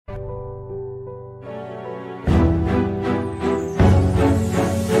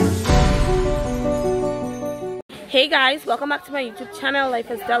Hey guys, welcome back to my YouTube channel,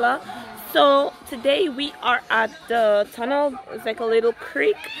 Life as Della. So today we are at the tunnel. It's like a little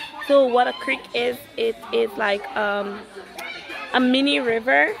creek. So what a creek is, it is like a mini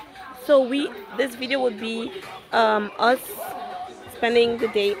river. So this video would be us spending the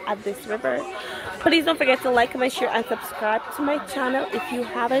day at this river. Please don't forget to like, comment, share, and subscribe to my channel if you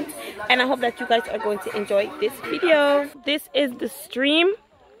haven't. And I hope that you guys are going to enjoy this video. This is the stream.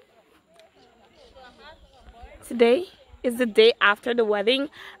 Today is the day after the wedding.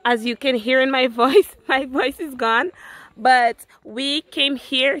 As you can hear in my voice is gone. But we came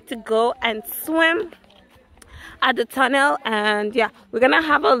here to go and swim at the tunnel, and yeah, we're gonna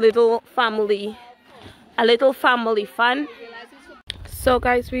have a little family fun. So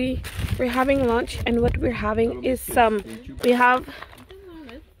guys, we're having lunch, and what we're having is we have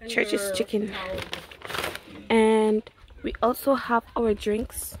Church's chicken, and we also have our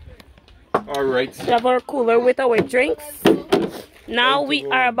drinks. All right. We have our cooler with our drinks. Now we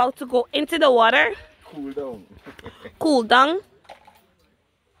are about to go into the water. Cool down. Cool down.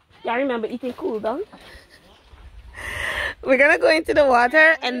 Yeah, I remember eating cool down. We're gonna go into the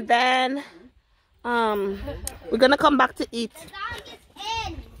water, and then we're gonna come back to eat.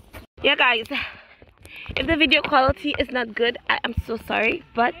 Yeah guys, if the video quality is not good, I'm so sorry,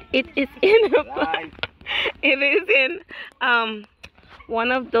 but it is in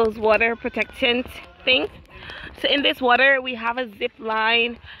one of those water protection things. So in this water we have a zip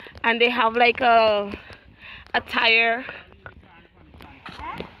line, and they have like a tire.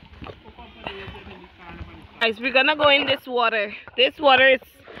 Guys, we're gonna go in this water. This water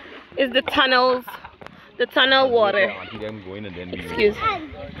is the tunnel water. Excuse me.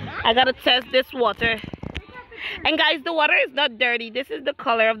 I gotta test this water. And guys, the water is not dirty. This is the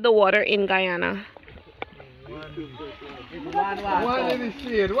color of the water in Guyana.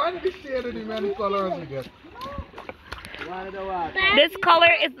 This color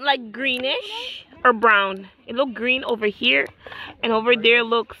is like greenish or brown. It looks green over here, and over there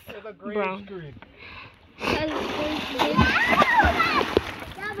looks brown.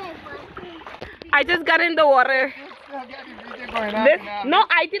 I just got in the water. No,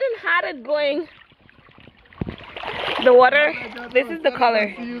 I didn't have it going. The water, this is the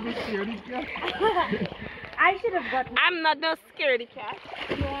color. I should have gotten. I'm not no scaredy cat.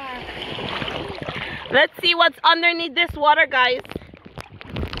 Yeah. Let's see what's underneath this water, guys.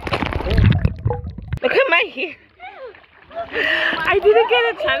 Look at my hair. I didn't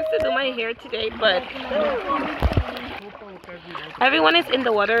get a chance to do my hair today, but everyone is in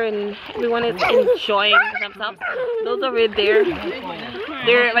the water and everyone is enjoying themselves. Those over there,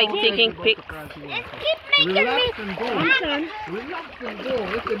 they're like taking pics.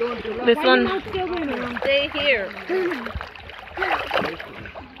 This one, stay here.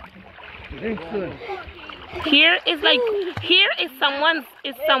 Here is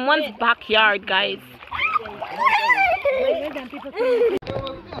someone's backyard, guys.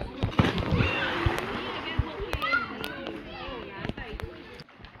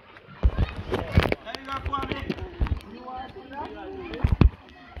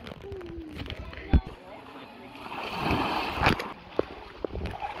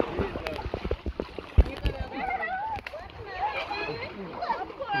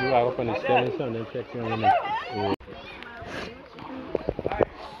 You are up on the stairs and then check your limit.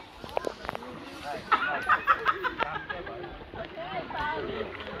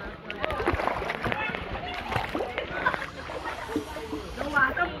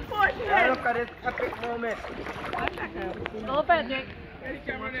 Look at this epic moment.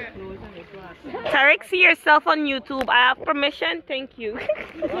 Tarek, see yourself on YouTube. I have permission. Thank you.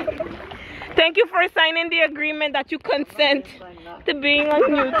 Thank you for signing the agreement that you consent to being on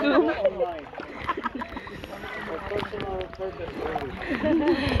YouTube.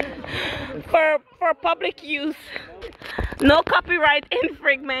 for public use. No copyright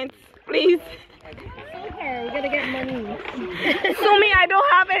infringements, please. Okay, we gotta get money. Sue me, I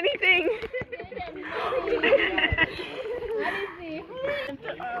don't have anything.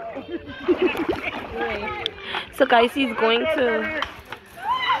 So guys, he's going to...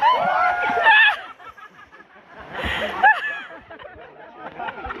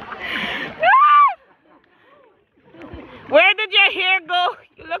 Where did your hair go?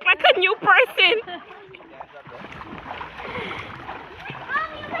 You look like a new person.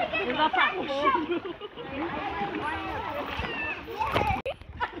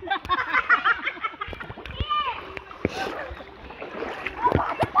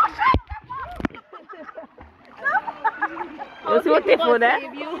 You see what they put there?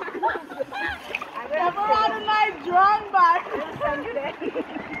 Never had a nice drawing back.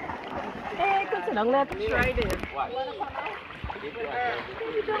 Try this.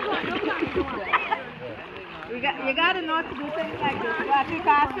 You gotta know how to do things like this. But if you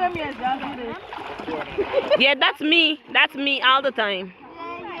can't swim, you just do this. Yeah, that's me. That's me all the time.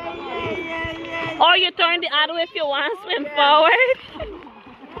 Or you turn the other way if you want to swim forward.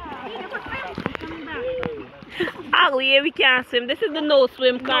 Oh yeah, we can't swim. This is the no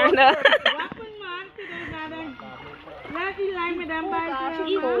swim corner.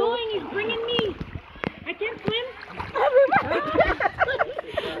 He's going, he's bringing me. I can't swim.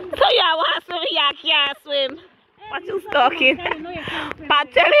 So y'all want to swim, y'all can't swim. What you talking?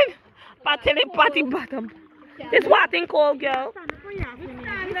 Patelling party bottom. It's water cold, girl.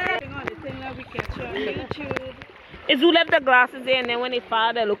 Is who left the glasses there and then when they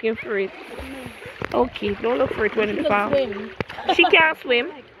fall, they're looking for it. Okay, don't look for it when it falls. She can't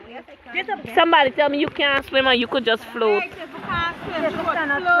swim. Somebody tell me you can't swim or you could just float. She can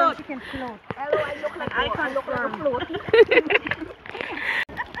float. I can't float.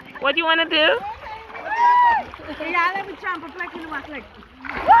 What do you want to do? Yeah, let me jump up like in the water. Like.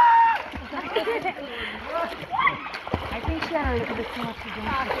 I think she had a little bit too much to do.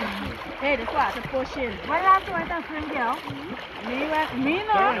 Hey, this water pushing. Why not to went and swim, girl? Me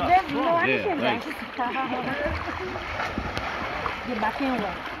no. There's no anything. Get back in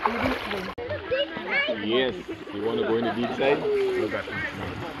wet. You didn't swim. Yes. You want to go in the deep side? Go back.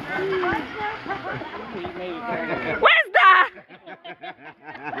 Where's that?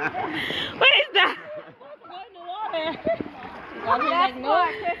 Where is that?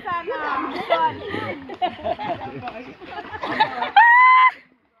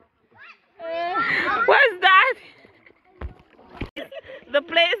 What's that? The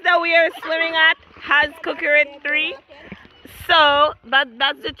place that we are swimming at has coconut tree. So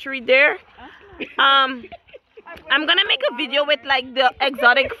that's the tree there. I'm gonna make a video with like the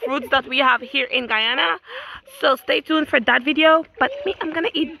exotic fruits that we have here in Guyana. So stay tuned for that video. But me, I'm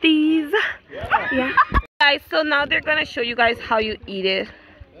gonna eat these. Yeah. Guys, so now they're gonna show you guys how you eat it.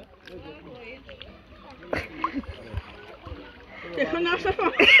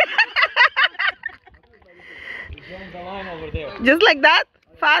 Just like that?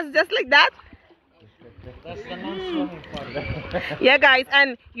 Fast, just like that? That's the non-swimming part. Yeah, guys,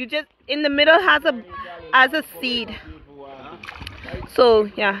 and you just in the middle has a seed. So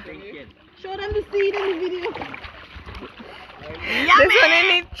yeah. Show them the seed in the video. This one in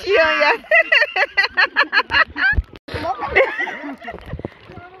it chill, yeah.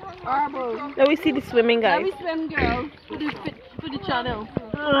 Let me see the swimming, guys. Let me swim, girl. For the channel.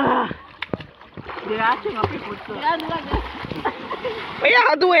 They're acting up your foot. Yeah, do like this. What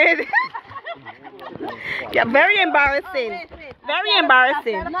y'all doing? Yeah, very embarrassing. Very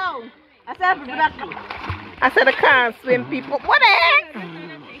embarrassing. No. I said I can't swim, people. What the heck?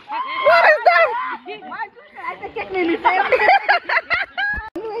 What is that? I said kick me in the face.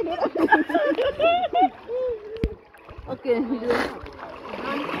 Okay.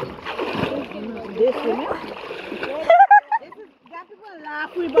 This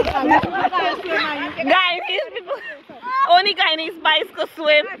Guyanese people. Only Guyanese boys could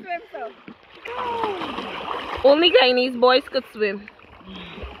swim. Only Guyanese boys could swim.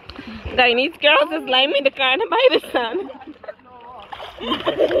 Guyanese girls is lying in the corner by the sun.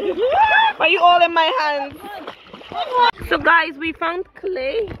 Why are you all in my hands? So guys, we found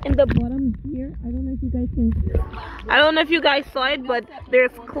clay in the bottom here. I don't know if you guys can. I don't know if you guys saw it, but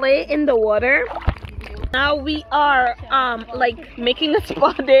there's clay in the water. Now we are like making a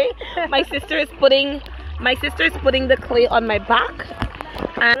spa day. My sister is putting the clay on my back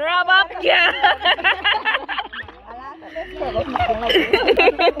and rub up, yeah.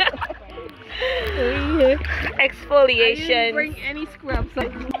 Exfoliation. I didn't bring any scrubs.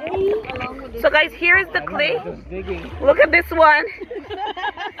 So guys, here is the clay. Look at this one.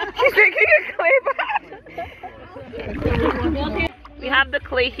 She's taking a clay bath. We have the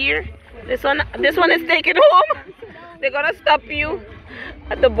clay here. This one is taken home. They're gonna stop you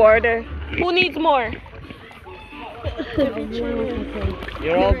at the border. Who needs more?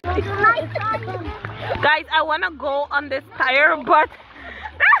 You're all. Guys, I wanna go on this tire, but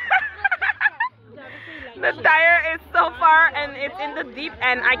the tire is so far and it's in the deep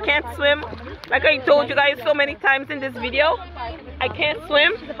and I can't swim. Like I told you guys so many times in this video, I can't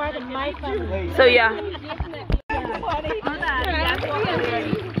swim. So yeah.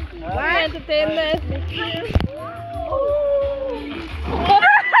 Entertainment.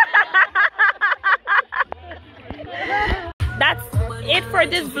 That's it for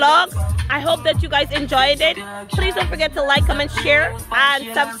this vlog. I hope that you guys enjoyed it. Please don't forget to like, comment, share,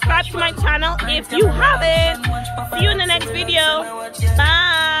 and subscribe to my channel if you haven't. See you in the next video. Bye.